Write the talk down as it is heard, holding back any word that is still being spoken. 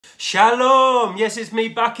Shalom! Yes, it's me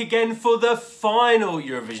back again for the final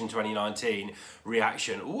Eurovision 2019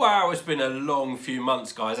 reaction. Wow, it's been a long few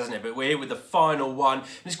months, guys, hasn't it? But we're here with the final one. And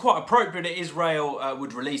it's quite appropriate that Israel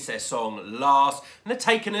would release their song last, and they're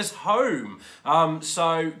taking us home.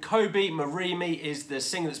 So Kobi Marimi is the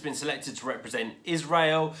singer that's been selected to represent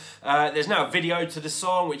Israel. There's now a video to the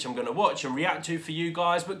song, which I'm going to watch and react to for you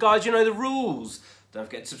guys. But guys, you know the rules. Don't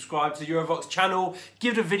forget to subscribe to the Eurovoxx channel,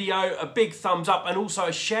 give the video a big thumbs up and also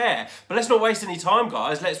a share. But let's not waste any time,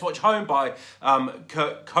 guys. Let's watch Home by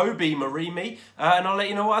Kobi Marimi and I'll let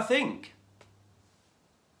you know what I think.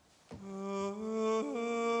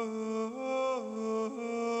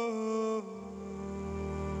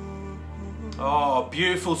 Oh,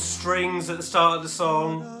 beautiful strings at the start of the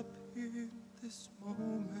song.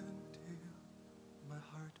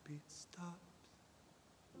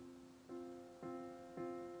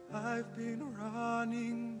 I've been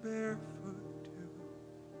running barefoot to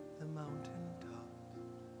the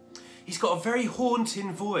mountaintops. He's got a very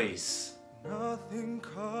haunting voice. Nothing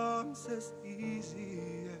comes as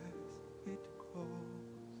easy as it goes.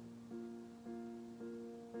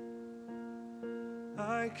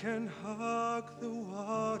 I can hug the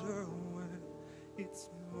water when it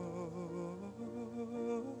snows.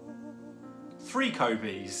 3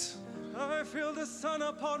 Kobis. I feel the sun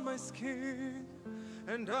upon my skin.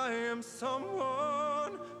 And I am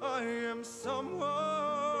someone, I am someone.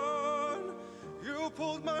 You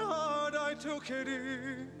pulled my heart, I took it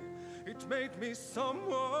in. It made me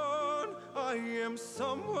someone, I am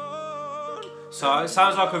someone. So it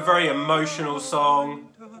sounds like a very emotional song.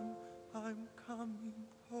 I'm coming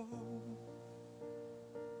home.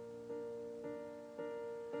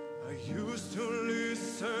 I used to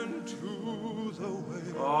listen to the way.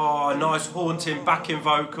 Oh, nice haunting backing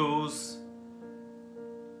vocals.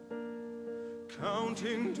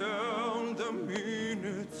 Counting down the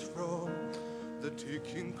minutes from the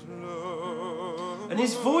ticking clock. And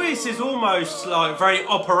his voice is almost like very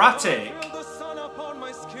operatic.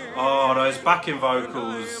 Oh, those backing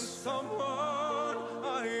vocals.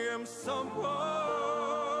 I am someone.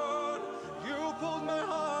 You pulled my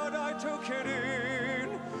heart, I took it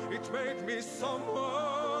in. It made me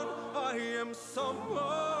someone. I am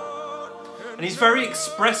someone. And he's very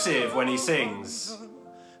expressive when he sings.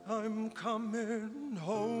 I'm coming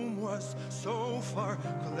home was so far,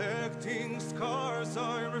 collecting scars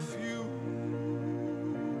I refuse.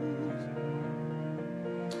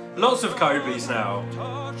 Lots of Kobis now.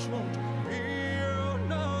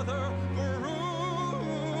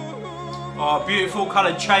 Oh, beautiful kind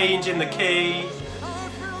of change in the key.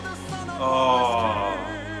 Oh.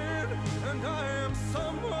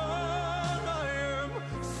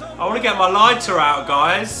 I want to get my lighter out,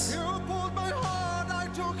 guys.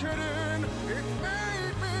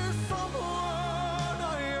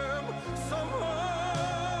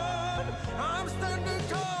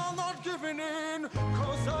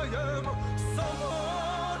 Cause I am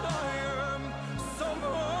someone, I am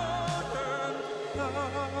someone, and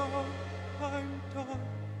now I'm done,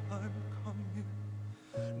 I'm coming.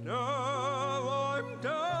 Now I'm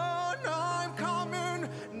done, I'm coming.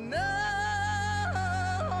 Now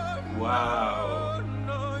I'm wow. done,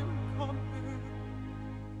 I'm coming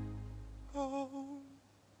home.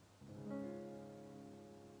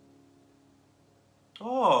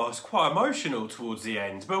 Oh, it's quite emotional towards the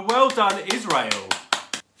end, but well done, Israel.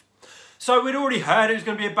 So we'd already heard it was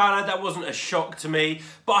going to be a ballad. That wasn't a shock to me,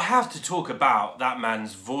 but I have to talk about that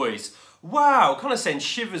man's voice. Wow, kind of sends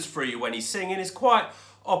shivers through you when he's singing. It's quite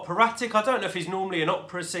operatic. I don't know if he's normally an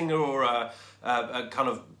opera singer or a kind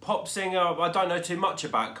of pop singer. I don't know too much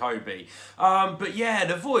about Kobi. But yeah,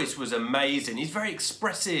 the voice was amazing. He's very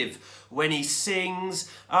expressive when he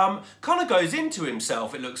sings. Kind of goes into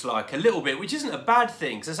himself, it looks like, a little bit, which isn't a bad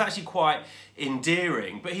thing, because it's actually quite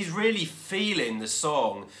endearing. But he's really feeling the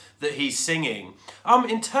song that he's singing.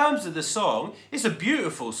 In terms of the song, it's a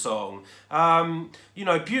beautiful song. You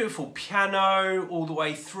know, beautiful piano all the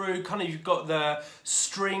way through. Kind of you've got the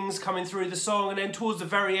strings coming through the song, and then towards the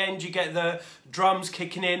very end you get the drums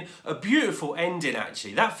kicking in. A beautiful ending,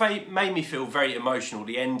 actually. That made me feel very emotional,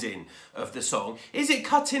 the ending of the song. Is it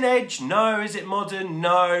cutting edge? No. Is it modern?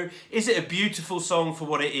 No. Is it a beautiful song for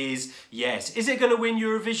what it is? Yes. Is it going to win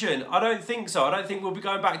Eurovision? I don't think so. I don't think we'll be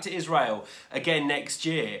going back to Israel again next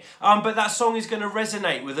year. But that song is going to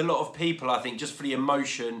resonate with a lot of people, I think, just for the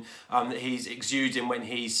emotion that he's exuding when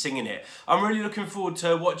he's singing it. I'm really looking forward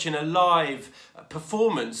to watching a live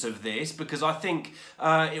performance of this, because I think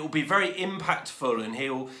it will be very impactful impactful, and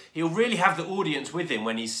he'll really have the audience with him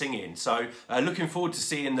when he's singing. So looking forward to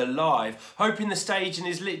seeing the live. Hoping the staging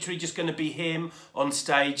is literally just going to be him on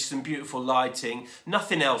stage, some beautiful lighting,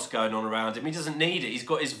 nothing else going on around him. He doesn't need it, he's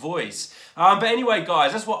got his voice. But anyway,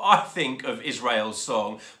 guys, that's what I think of Israel's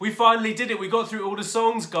song. We finally did it, we got through all the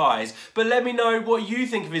songs, guys. But let me know what you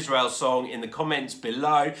think of Israel's song in the comments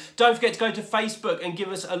below. Don't forget to go to Facebook and give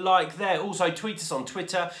us a like there. Also tweet us on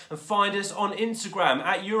Twitter and find us on Instagram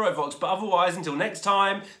at eurovoxx. But otherwise, until next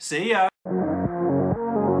time, see ya.